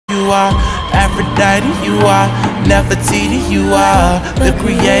are Aphrodite, you are Nefertiti, you are the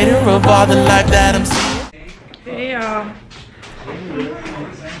creator of all the life that I'm seeing. Hey y'all.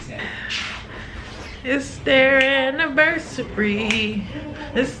 It's their anniversary.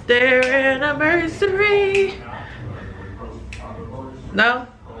 It's their anniversary. No?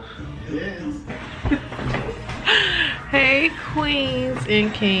 Hey queens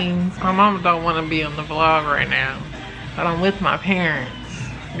and kings. My mama don't want to be on the vlog right now, but I'm with my parents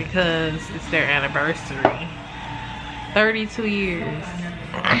because it's their anniversary. 32 years.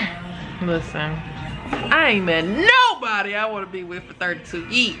 Listen, I ain't met nobody I want to be with for 32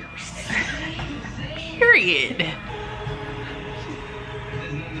 years. Period.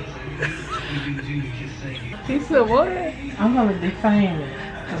 He said what? I'm gonna defame it.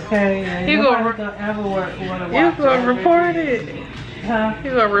 Okay, You gonna report it? Huh? You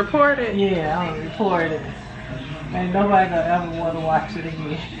gonna report it? Yeah, I'm gonna report it. Ain't nobody gonna ever want to watch it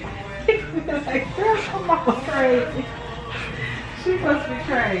again. Like, girl, come on, crazy. She must be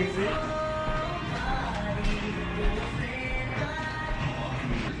crazy.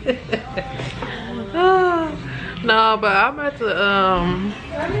 No, but I'm about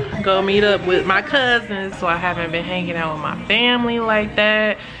to go meet up with my cousins, so I haven't been hanging out with my family like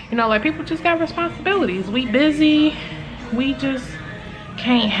that. You know, like people just got responsibilities. We busy. We just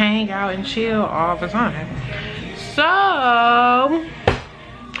can't hang out and chill all the time. So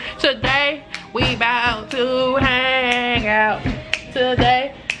today we about to hang out.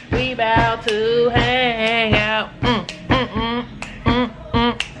 Today we about to hang out.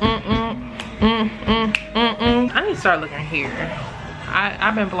 I need to start looking here.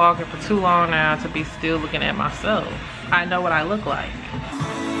 I've been vlogging for too long now to be still looking at myself. I know what I look like.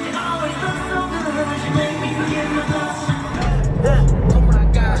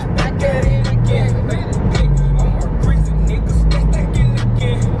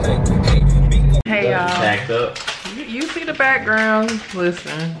 Hey y'all. You see the background?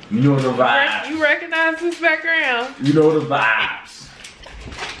 Listen. You know the vibes. You recognize this background? You know the vibes.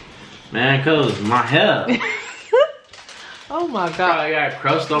 Man, cause my hair. Oh my god. Probably got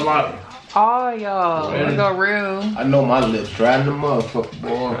crust on my. Oh y'all. Let's go real. I know my lips dry in the motherfucker,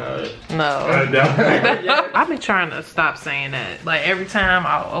 boy. No. I've been trying to stop saying that. Like every time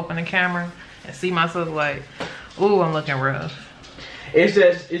I'll open the camera and see myself like, ooh, I'm looking rough. It's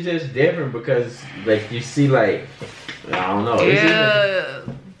just different because like you see like I don't know. Yeah,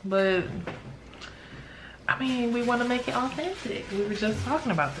 but I mean we want to make it authentic. We were just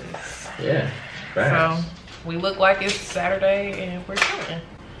talking about this. Yeah. Fast. So we look like it's Saturday and we're chilling.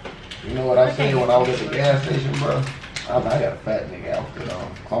 You know what I seen when I was at the gas station, bro? I got a fat nigga outfit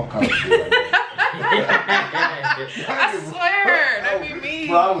on. I'm comfortable. I swear, that be me.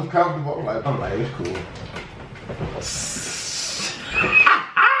 Bro, I was comfortable. I'm like, it's cool.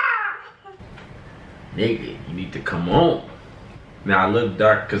 Nigga, you need to come on. Now I look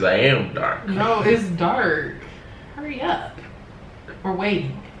dark because I am dark. No, it's dark. Hurry up. We're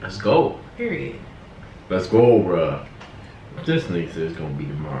waiting. Let's go. Period. Let's go, bruh. This nigga says it's gonna be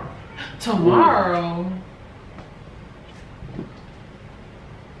tomorrow. Tomorrow?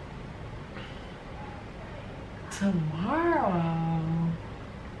 Tomorrow.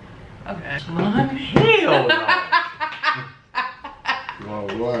 Okay. Hell no.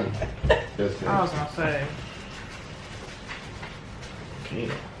 Wrong one. That's it. I was gonna say. Okay.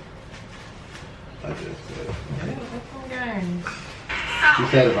 I just said. Games. She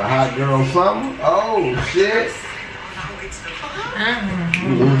said if a hot girl something. Oh shit. You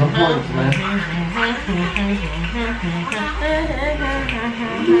losing points, man.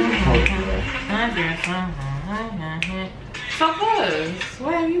 So cuz,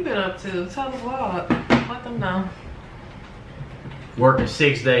 what have you been up to? Tell the vlog. Let them know. Working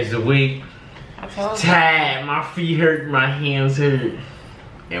 6 days a week. I told you. Tired. My feet hurt. My hands hurt.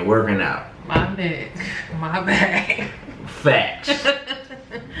 And working out. My neck. My back. Facts.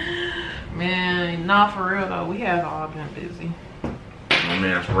 Man, not for real though. We have all been busy. My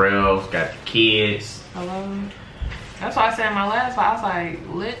man's Rails got the kids. Hello? That's why I said in my last one, I was like,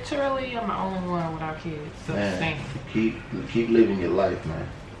 literally, I'm the only one without kids. So Man, keep living your life, man.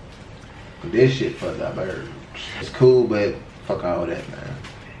 This shit for the birds. It's cool, but fuck all that, man.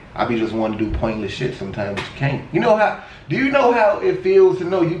 I be just wanting to do pointless shit sometimes, but you can't. You know how? Do you know how it feels to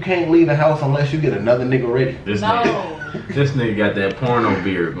know you can't leave the house unless you get another nigga ready? This nigga got that porno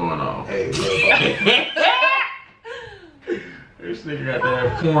beard going on. Hey, look. This nigga got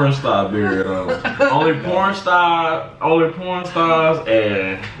that porn star beard on. Only porn stars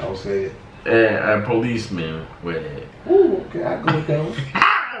and Don't say it. and policemen with it. Ooh, okay, I go with that one.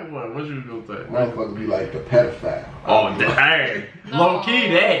 What? What you gonna say? Motherfuckers be like the pedophile. Oh, dang. Low key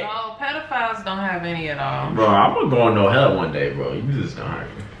that. No, pedophiles don't have any at all. Bro, I'm gonna go on no hell one day, bro. You just don't hurt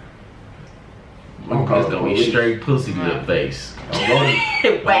me. I'm It's gonna be straight pussy lip face.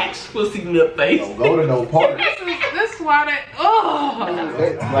 Wax pussy lip face. Don't go to no party. This is why they. Oh.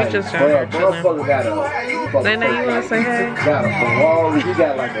 Like, just bro, got chilling. motherfucker got a. Lena, you wanna say hey? Got a Ferrari. He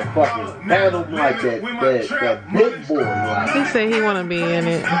got like a fucking paddle like that big boy. Like. He said he wanna be in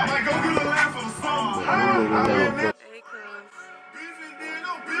it.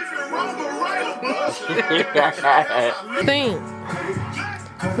 Think.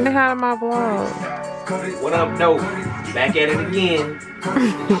 Say hi to my vlog. What up, though? Back at it again.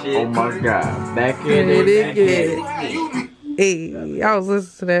 Oh my god. Back at It it. is good. Hey, I was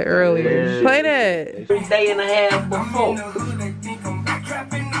listening to that earlier. Play that. 3 days and a half before.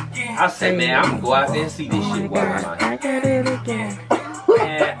 I said, man, I'm gonna go out there and see this shit while I'm out here. Back at it again.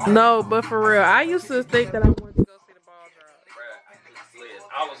 Man, No, but for real, I used to think that I wanted to go see the ball drop.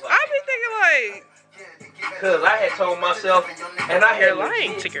 I was like, I be thinking like, cause I had told myself, and I had you're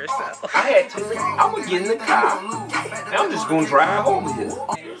lying to yourself. I had to. I'm gonna get in the car. And I'm just gonna drive over here.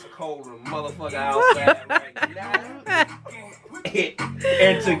 It's cold as a motherfucker outside right now.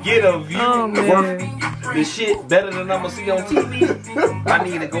 And to get a view worth the shit better than I'm gonna see on TV, I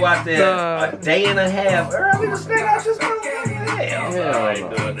need to go out there a day and a half early to snag out this motherfucker. Hell, I ain't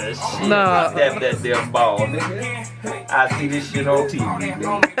doing that shit. No. That damn ball, nigga. I see this shit on TV,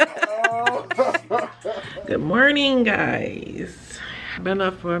 nigga. Good morning, guys. Been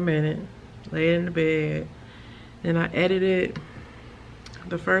up for a minute, laid in the bed, and I edited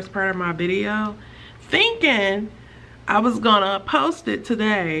the first part of my video thinking I was gonna post it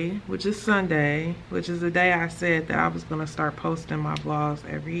today, which is Sunday, which is the day I said that I was gonna start posting my vlogs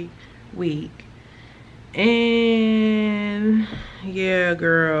every week. And yeah,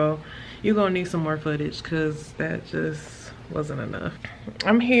 girl, you're gonna need some more footage because that just wasn't enough.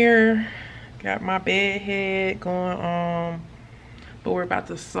 I'm here, got my bed head going on, but we're about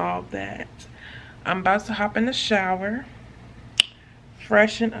to solve that. I'm about to hop in the shower,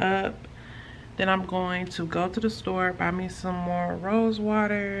 freshen up. Then I'm going to go to the store, buy me some more rose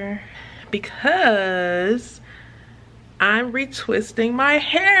water because I'm retwisting my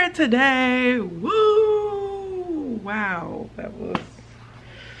hair today. Woo! Wow, that was...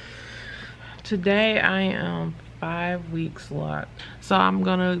 Today I am 5 weeks locked. So I'm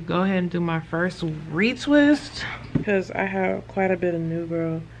gonna go ahead and do my first retwist because I have quite a bit of new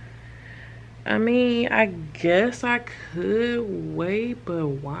growth. I mean, I guess I could wait, but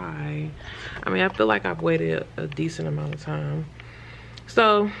why? I mean, I feel like I've waited a decent amount of time.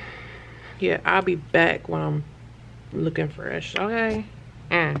 So, yeah, I'll be back when I'm looking fresh, okay?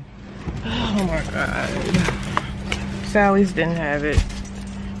 Oh my God. Sally's didn't have it.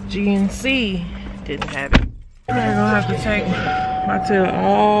 GNC didn't have it. I'm gonna have to take my tail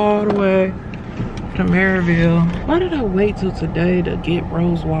all the way to Maryville. Why did I wait till today to get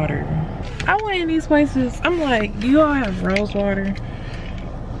rose water? I went in these places, I'm like, you all have rose water?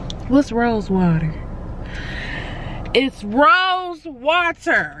 What's rose water? It's rose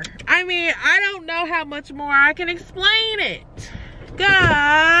water. I mean, I don't know how much more I can explain it.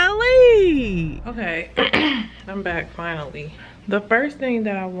 Golly. Okay, I'm back finally. The first thing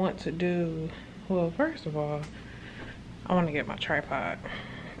that I want to do, well, first of all, I want to get my tripod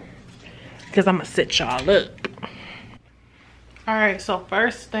because I'm gonna set y'all up. All right, so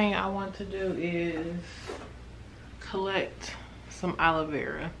first thing I want to do is collect some aloe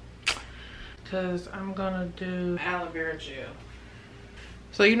vera because I'm gonna do aloe vera gel.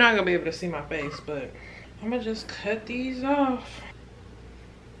 So you're not gonna be able to see my face, but I'm gonna just cut these off.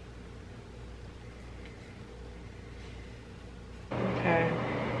 Okay,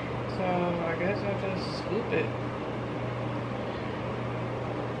 so I guess I'll just scoop it.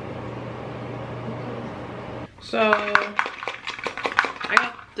 So I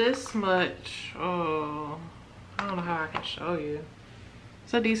got this much. Oh, I don't know how I can show you.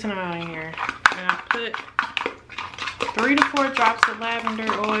 It's a decent amount in here. And I put 3 to 4 drops of lavender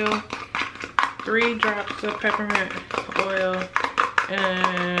oil, 3 drops of peppermint oil,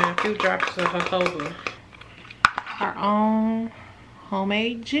 and a few drops of jojoba. Our own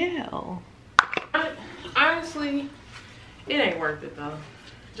homemade gel. Honestly, it ain't worth it though.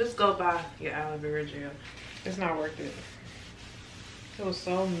 Just go buy your aloe vera gel. It's not worth it. It was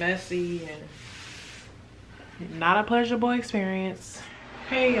so messy and not a pleasurable experience.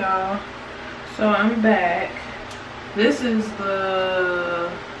 Hey y'all, so I'm back. This is the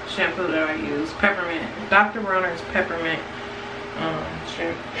shampoo that I use, peppermint, Dr. Bronner's peppermint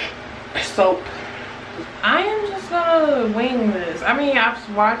soap. I am just gonna wing this. I mean,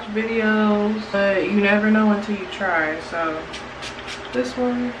 I've watched videos, but you never know until you try. So this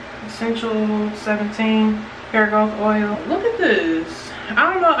one, Essential 17 Hair Growth Oil. Look at this.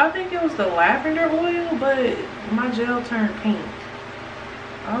 I don't know, I think it was the lavender oil, but my gel turned pink.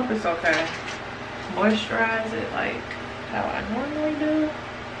 I hope it's okay. Moisturize it like how I normally do.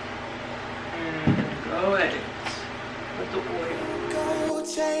 And go at it with the oil. Go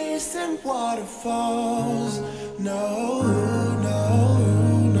chasing waterfalls. No, no,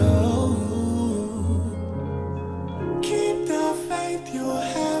 no. Keep the faith, you'll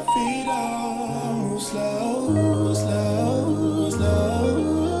have it all. Slow, slow, slow.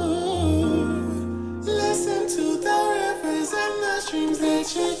 Listen to the rivers and the streams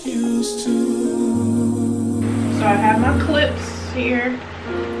that you're used to. So I have my clips here.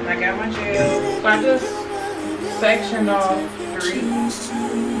 And I got my gel. So I just sectioned off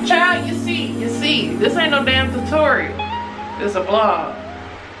 3. Child, you see. This ain't no damn tutorial. This a vlog.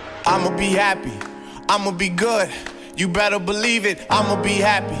 I'ma be happy. I'ma be good. You better believe it. I'ma be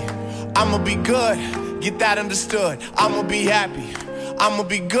happy. I'ma be good. Get that understood. I'ma be happy. I'ma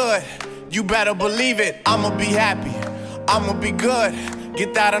be good. You better believe it. I'ma be happy. I'ma be good.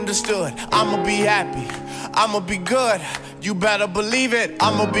 Get that understood. I'ma be happy. I'ma be good. You better believe it.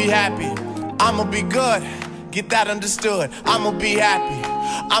 I'ma be happy. I'ma be good. Get that understood. I'ma be happy.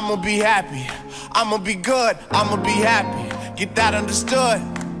 I'ma be happy. I'ma be good. I'ma be happy. Get that understood.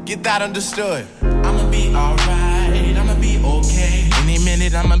 Get that understood. I'ma be alright. I'ma be okay. Any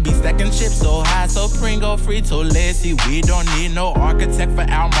minute I'ma be stacking chips so high, so Pringo free to lazy. We don't need no architect for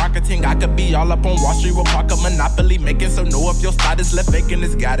our marketing. I could be all up on Wall Street with Parker Monopoly making. So know if your spot is left vacant,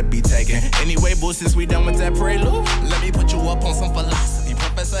 it's gotta be taken. Anyway, boo, since we done with that prelude, let me put you up on some philosophy.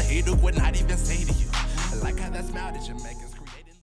 Professor Hayduk would not even say to you, I like how that smile that you're making.